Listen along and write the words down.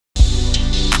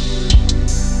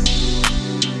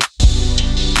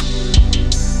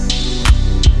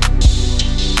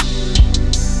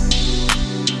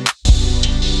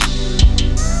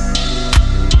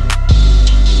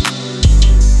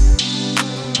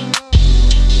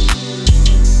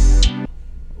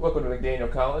Welcome to McDaniel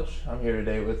College. I'm here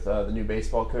today with the new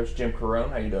baseball coach, Jim Carone.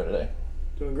 How you doing today?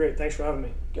 Doing great. Thanks for having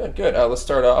me. Good, good. Let's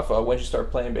start off. When did you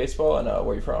start playing baseball, and where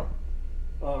are you from?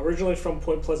 Originally from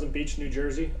Point Pleasant Beach, New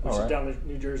Jersey, which All is right. down the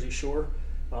New Jersey shore.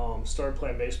 Started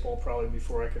playing baseball probably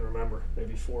before I can remember,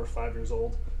 maybe 4 or 5 years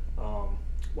old.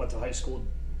 Went to high school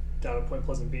down in Point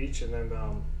Pleasant Beach, and then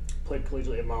played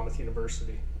collegiately at Monmouth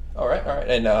University. All right, all right.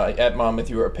 And at Monmouth,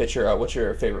 you were a pitcher. What's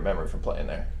your favorite memory from playing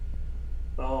there?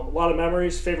 A lot of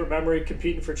memories. Favorite memory: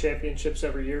 competing for championships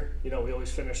every year. We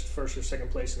always finished first or second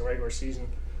place in the regular season.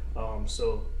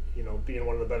 So being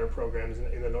one of the better programs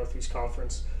in the Northeast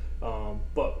Conference.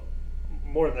 But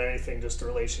more than anything, just the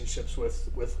relationships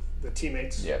with the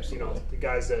teammates. Yeah, absolutely. The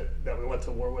guys that we went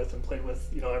to war with and played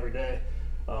with, every day.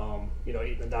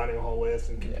 Eating the dining hall with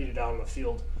and competed out on the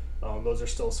field. Those are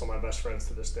still some of my best friends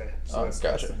to this day. So that's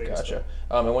the biggest gotcha. thing.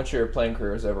 And once your playing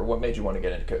career was over, what made you want to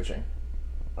get into coaching?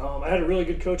 I had a really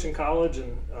good coach in college,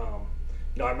 and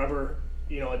I remember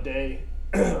a day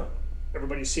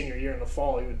everybody's senior year in the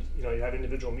fall, he would you have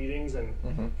individual meetings, and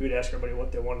he would ask everybody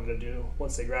what they wanted to do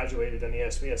once they graduated. And he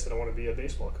asked me, I said, I want to be a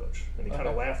baseball coach. And he kind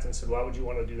of laughed and said, why would you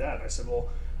want to do that? And I said, well,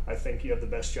 I think you have the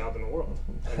best job in the world.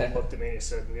 And he looked at me and he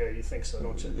said, yeah, you think so,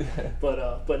 don't you? But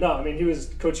no, I mean, he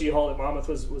was Coach E. Hall at Monmouth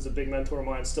was a big mentor of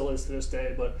mine, still is to this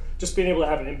day. But just being able to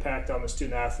have an impact on the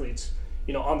student athletes,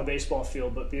 on the baseball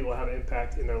field, but be able to have an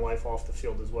impact in their life off the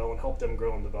field as well and help them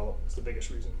grow and develop is the biggest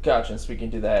reason. Gotcha. And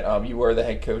speaking to that, you were the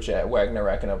head coach at Wagner,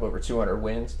 racking up over 200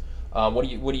 wins. What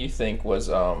do you think was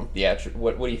what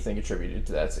do you think attributed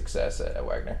to that success at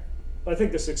Wagner? I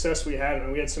think the success we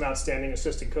had, we had some outstanding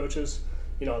assistant coaches.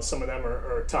 Some of them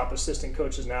are top assistant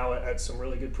coaches now at some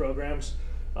really good programs,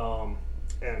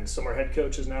 and some are head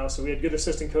coaches now. So we had good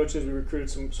assistant coaches. We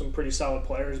recruited some pretty solid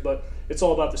players, but it's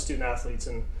all about the student athletes.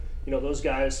 And those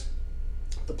guys,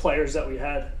 the players that we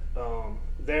had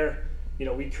there,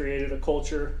 we created a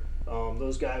culture.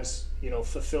 Those guys,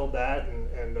 fulfilled that,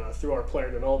 and through our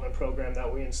player development program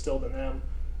that we instilled in them,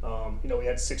 we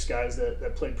had 6 guys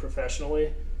that played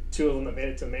professionally, 2 of them that made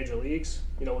it to the major leagues,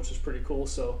 which was pretty cool.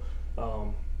 So,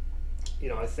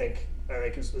 I think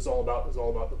it's all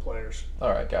about the players. All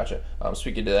right, gotcha.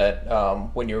 Speaking to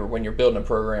that, when you're building a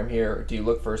program here, do you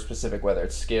look for a specific, whether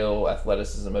it's skill,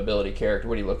 athleticism, ability, character?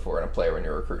 What do you look for in a player when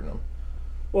you're recruiting them?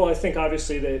 Well, I think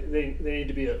obviously they need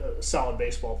to be a solid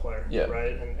baseball player, Yeah.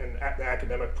 right? And the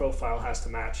academic profile has to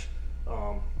match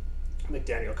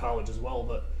McDaniel College as well.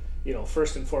 But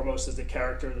first and foremost is the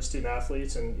character of the student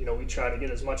athletes, and we try to get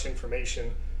as much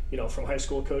information from high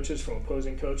school coaches, from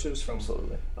opposing coaches, from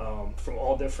Absolutely. From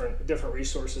all different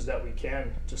resources that we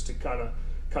can, just to kind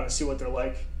of see what they're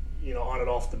like, on and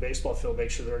off the baseball field.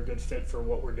 Make sure they're a good fit for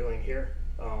what we're doing here.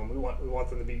 We want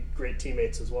them to be great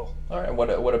teammates as well. All right. And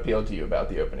what appealed to you about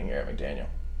the opening here at McDaniel?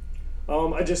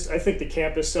 I think the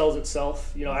campus sells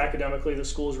itself. Academically, the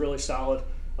school is really solid.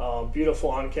 Beautiful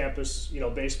on-campus,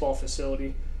 baseball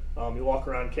facility. You walk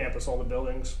around campus, all the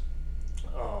buildings.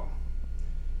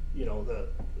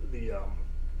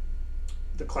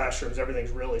 The classrooms, everything's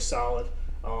really solid.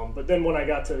 But then when I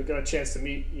got a chance to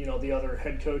meet, the other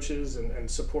head coaches and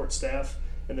support staff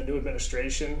and the new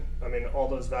administration, all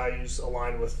those values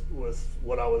aligned with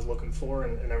what I was looking for,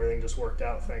 and everything just worked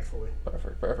out, thankfully.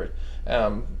 Perfect.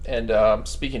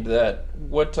 Speaking to that,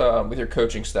 what with your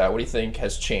coaching style, what do you think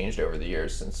has changed over the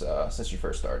years since you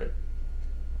first started?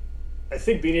 I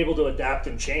think being able to adapt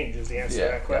and change is the answer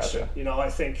to that question. Gotcha. I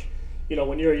think,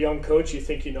 when you're a young coach, you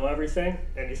think you know everything,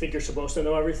 and you think you're supposed to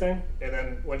know everything. And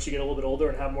then once you get a little bit older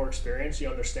and have more experience, you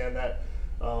understand that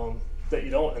that you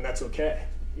don't, and that's okay.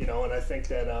 And I think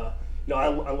that I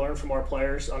learn from our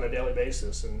players on a daily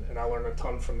basis, and I learn a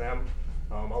ton from them.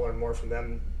 I learn more from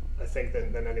them, I think,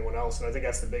 than anyone else. And I think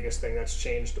that's the biggest thing that's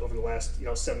changed over the last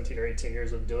 17 or 18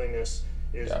 years of doing this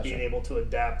is Gotcha. being able to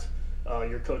adapt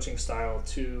your coaching style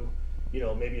to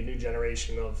maybe a new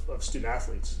generation of student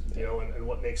athletes, and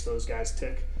what makes those guys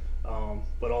tick.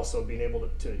 But also being able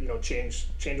to change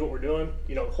what we're doing,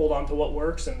 hold on to what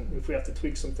works, and if we have to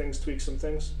tweak some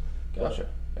things. Gotcha.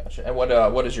 And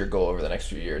what is your goal over the next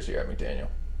few years here at McDaniel?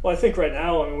 Well, I think right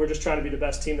now, we're just trying to be the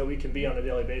best team that we can be on a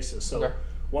daily basis. So Okay.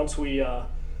 once we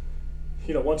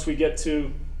get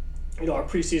to our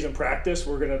preseason practice,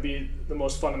 we're going to be the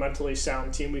most fundamentally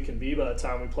sound team we can be by the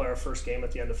time we play our first game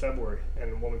at the end of February.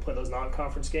 And when we play those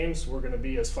non-conference games, we're going to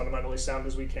be as fundamentally sound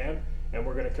as we can, and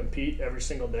we're going to compete every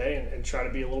single day and try to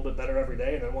be a little bit better every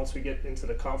day. And then once we get into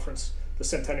the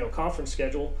Centennial Conference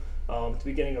schedule at the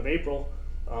beginning of April,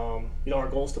 our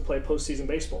goal is to play postseason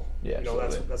baseball. Yeah,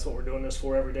 absolutely. That's what we're doing this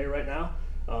for every day right now.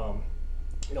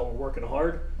 We're working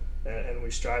hard, and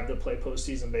we strive to play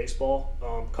postseason baseball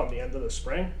come the end of the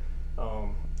spring.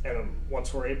 And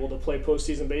once we're able to play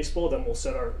postseason baseball, then we'll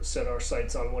set our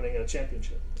sights on winning a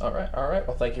championship. All right.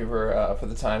 Well, thank you for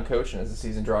the time, Coach. And as the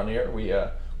season draws near,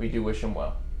 we do wish him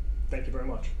well. Thank you very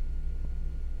much.